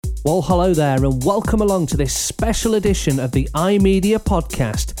Well, hello there and welcome along to this special edition of the imedia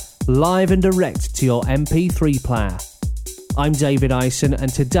podcast, live and direct to your MP3 player. I'm David Ison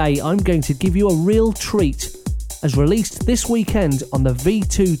and today I'm going to give you a real treat. As released this weekend on the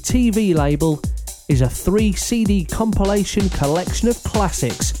V2 TV label is a 3 CD compilation collection of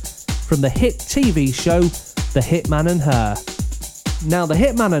classics from the hit TV show The Hitman and Her. Now, The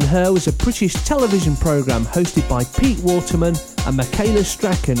Hitman and Her was a British television programme hosted by Pete Waterman and Michaela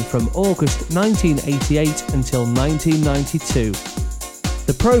Strachan from August 1988 until 1992.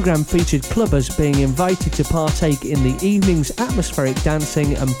 The programme featured clubbers being invited to partake in the evening's atmospheric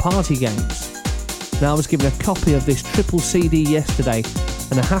dancing and party games. Now, I was given a copy of this triple CD yesterday,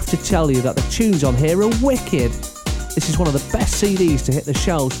 and I have to tell you that the tunes on here are wicked. This is one of the best CDs to hit the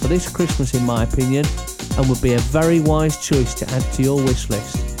shelves for this Christmas in my opinion, and would be a very wise choice to add to your wish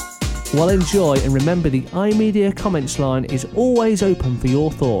list. Well, enjoy, and remember the iMedia comments line is always open for your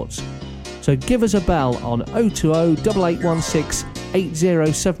thoughts. So give us a bell on 020 8816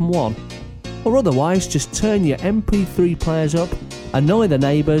 8071, or otherwise just turn your MP3 players up, annoy the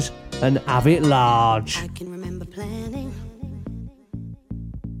neighbours and have it large. I can remember planning,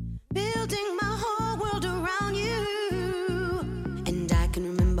 building my whole world around you, and I can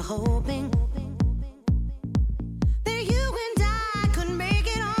remember hoping that you and I could make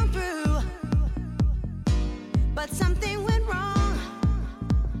it on through, but something went wrong.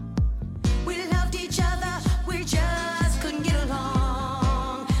 We loved each other, we just couldn't get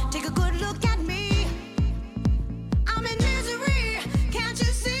along. Take a good look at me, I'm in misery, can't you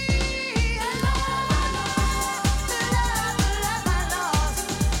see?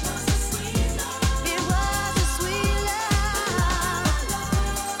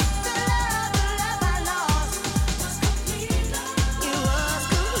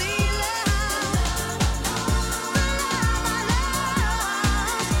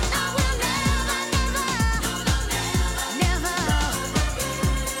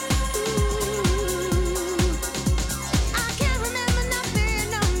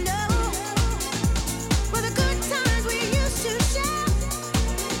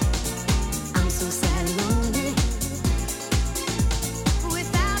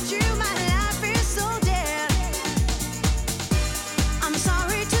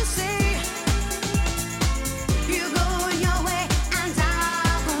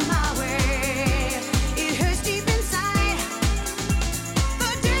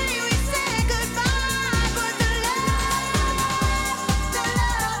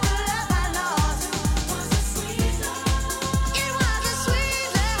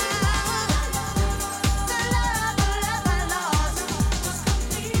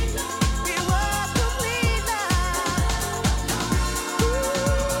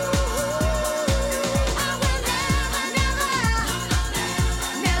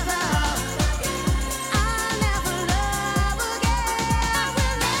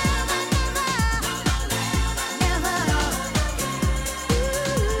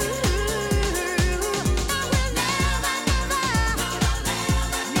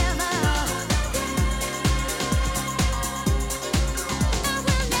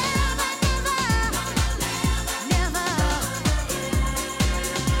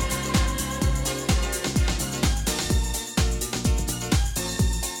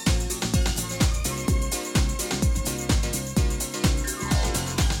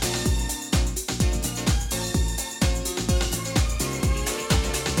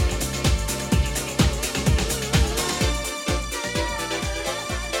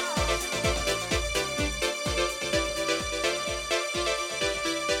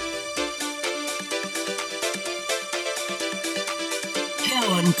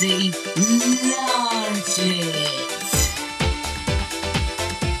 County Largest.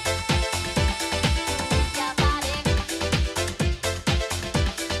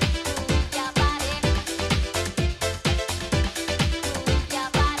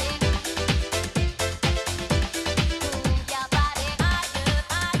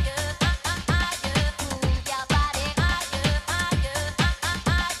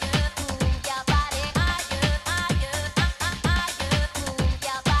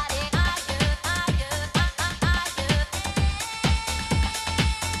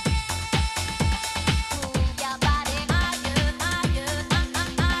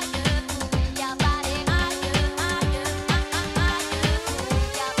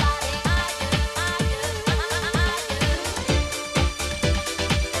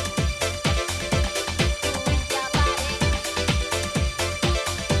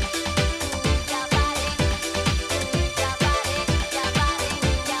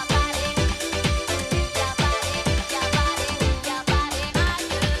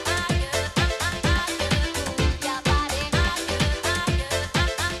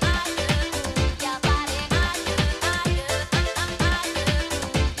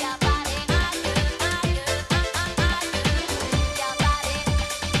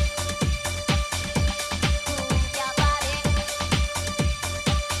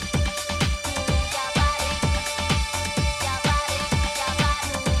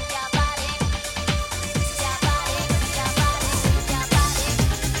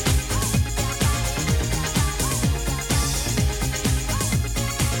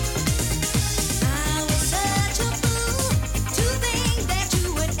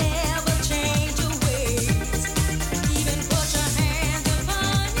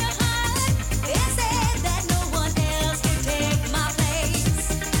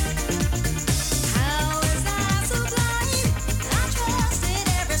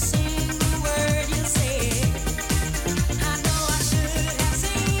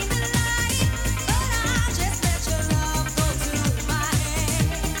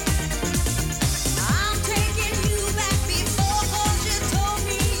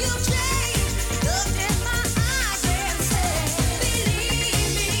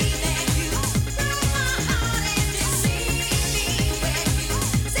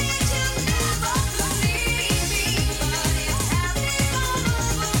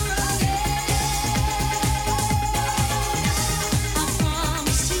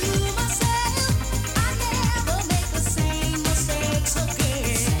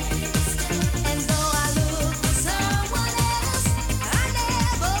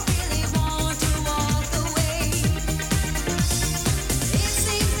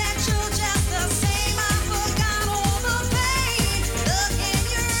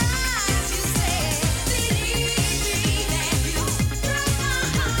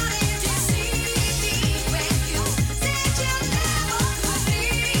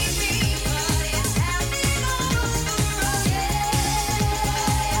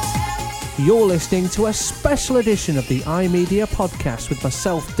 You're listening to a special edition of the iMedia podcast with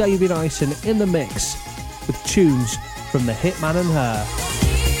myself, David Ison, in the mix with tunes from the Hitman and Her.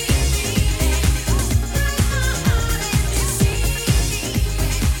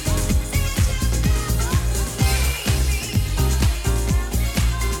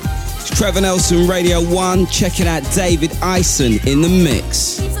 Trevor Nelson, Radio 1, checking out David Ison in the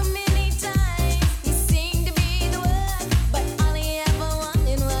mix.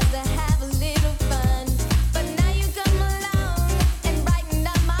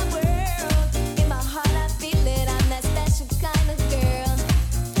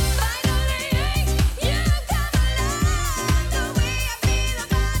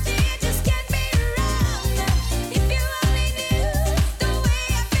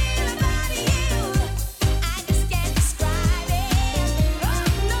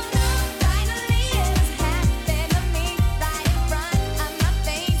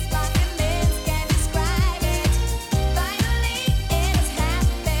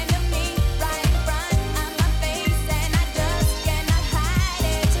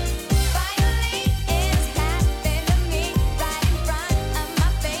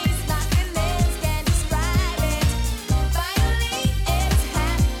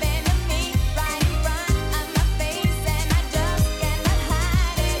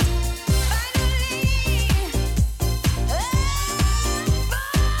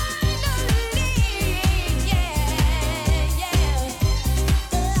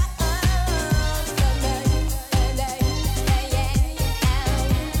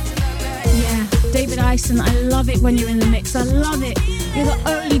 I love it when you're in the mix. I love it. You're the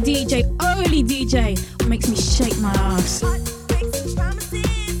only DJ who makes me shake my ass.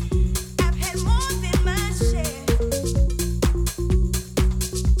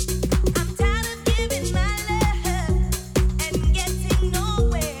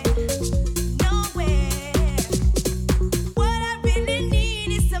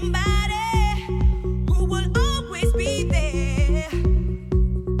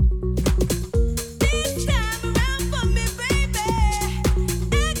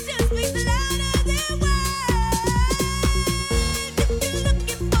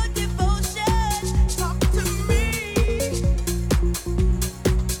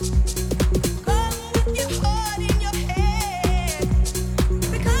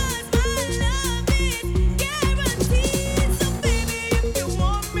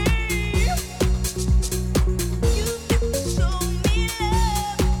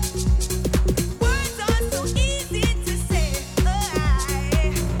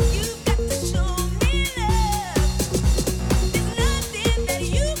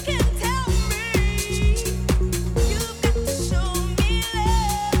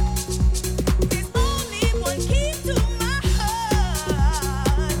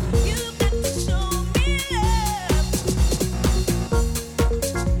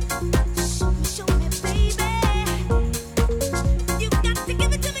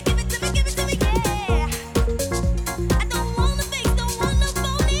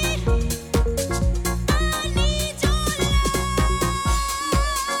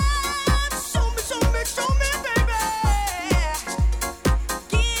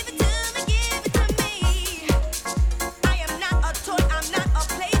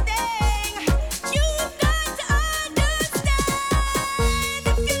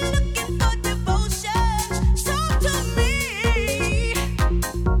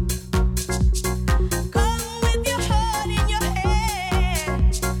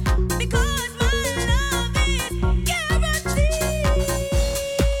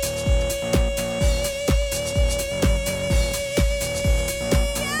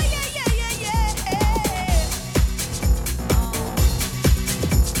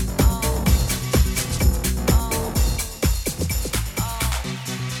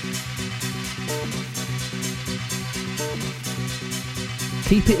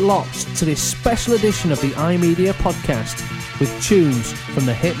 Keep it locked to this special edition of the iMedia podcast with tunes from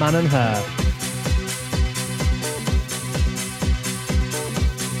the Hitman and Her.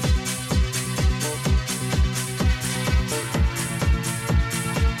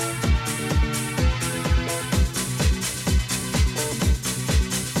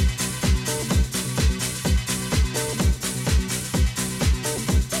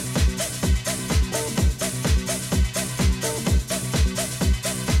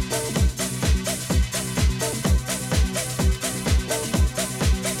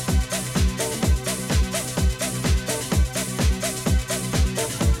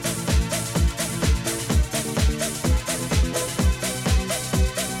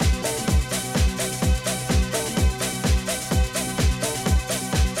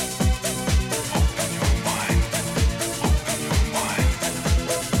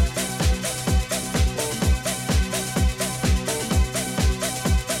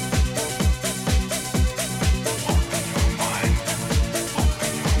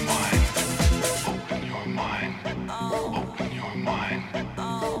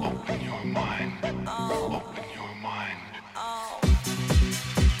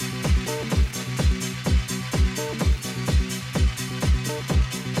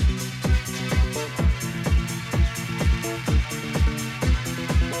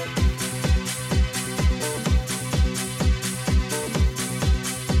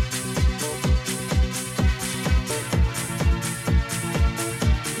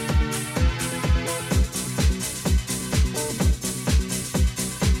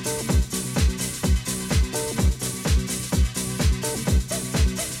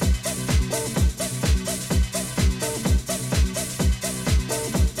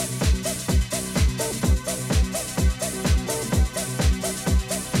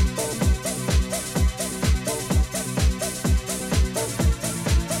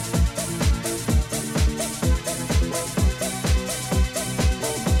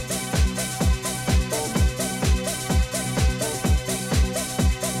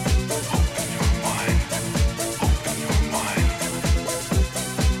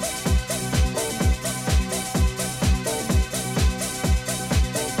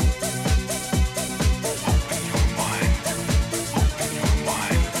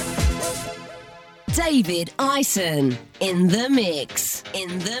 David Ison in the mix.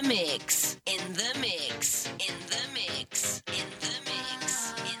 In the mix. In the mix. In the mix. In the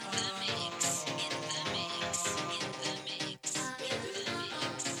mix. In the mix. In the mix. In the mix.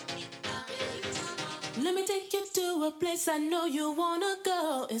 In the mix. Let me take you to a place I know you wanna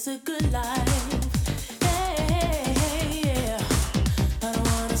go. It's a good life. Hey, hey, hey, yeah. I don't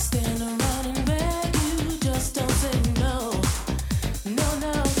wanna stand around and beg you. Just don't say no. No,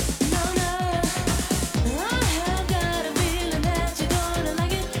 no, no, no. I have got a feeling that you're gonna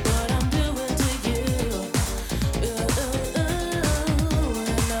like it. What I'm doing to you. And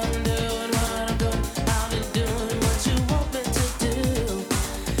I'm doing what I'm doing. I'll be doing what you want me to do.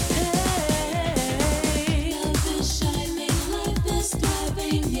 Hey, love is shining like this,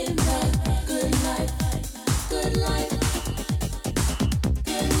 driving in the good life, good life,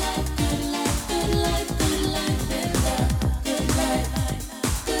 good life, good life, good life, good life, in the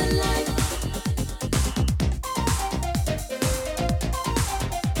good life, good life.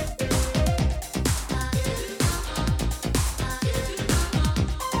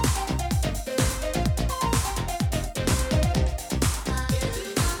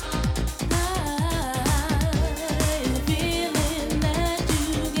 The feeling that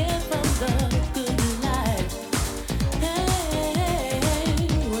you get from the good life. Hey,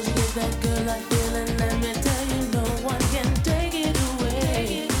 once you get that good life feeling, let me tell you, no one can take it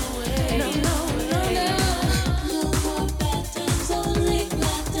away. No, no, no, no. No more bad times, only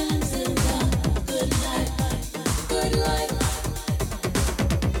glad times in the good life, good life.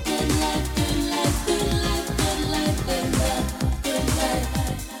 Good life, good life, good life, good life in the good life,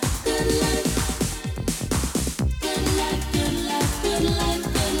 good life. Good life, good life, good life,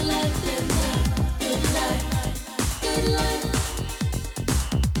 good life in the good life, good life.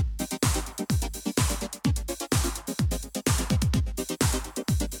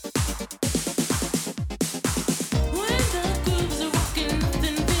 When the grooves are rocking,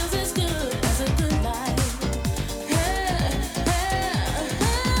 nothing feels as good as a good life. Hey, hey, I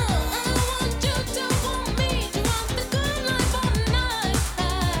want you to want me to rock the good life all night.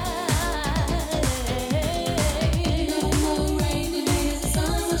 No more rainy days,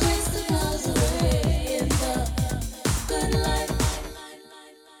 sun will chase the clouds away in the good life.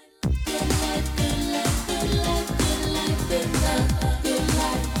 Good life, good life, good life, good life in the good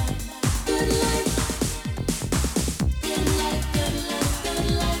life, good life. Good life, good life, good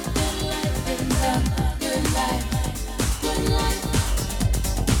life, good life in the good life, good life.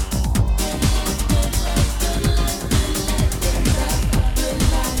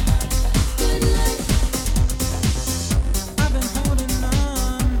 I've been holding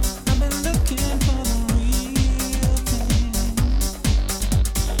on, I've been looking for the real thing,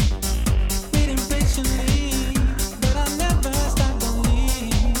 waiting patiently, but I never stop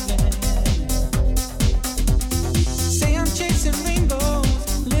believing. Say I'm chasing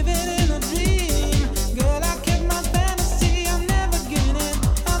rainbows, living in a dream. Girl, I kept my fantasy, I'm never giving in.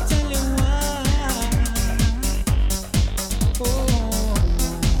 I'll tell you why. Oh.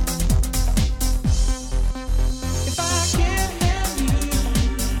 If I can't have you,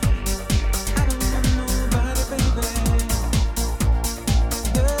 I don't want nobody, baby.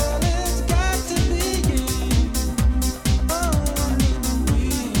 Girl, it's got to be you. Oh, I need the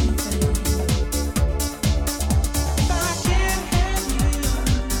real thing. If I can't have you,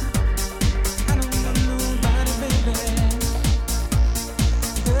 I don't want nobody, baby.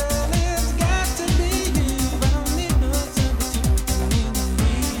 Girl, it's got to be you. I don't need no substitute. I need the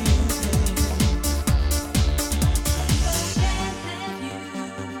real thing.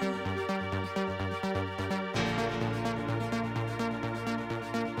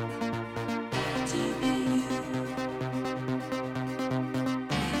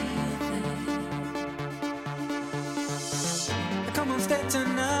 Come on, stay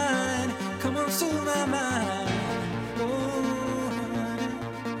tonight. Come on, soothe my mind.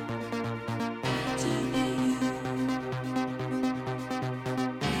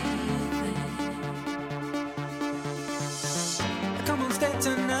 Come on, stay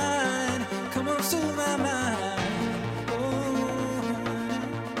tonight. Come on, soothe my mind.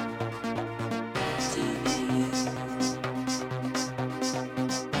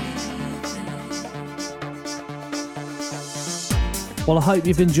 Well, I hope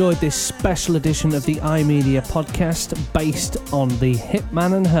you've enjoyed this special edition of the iMedia podcast based on the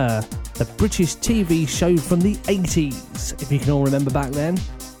Hitman and Her, the British TV show from the 80s, if you can all remember back then.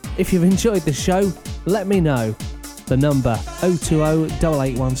 If you've enjoyed the show, let me know. The number 020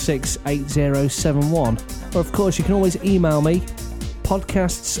 8816 8071. Or of course you can always email me,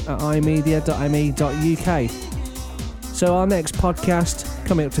 podcasts@imedia.me.uk. So our next podcast,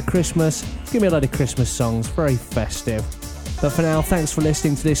 coming up to Christmas, give me a load of Christmas songs, very festive. But for now, thanks for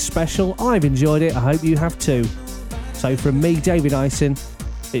listening to this special. I've enjoyed it, I hope you have too. So from me, David Ison,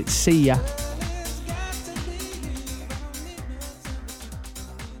 it's see ya.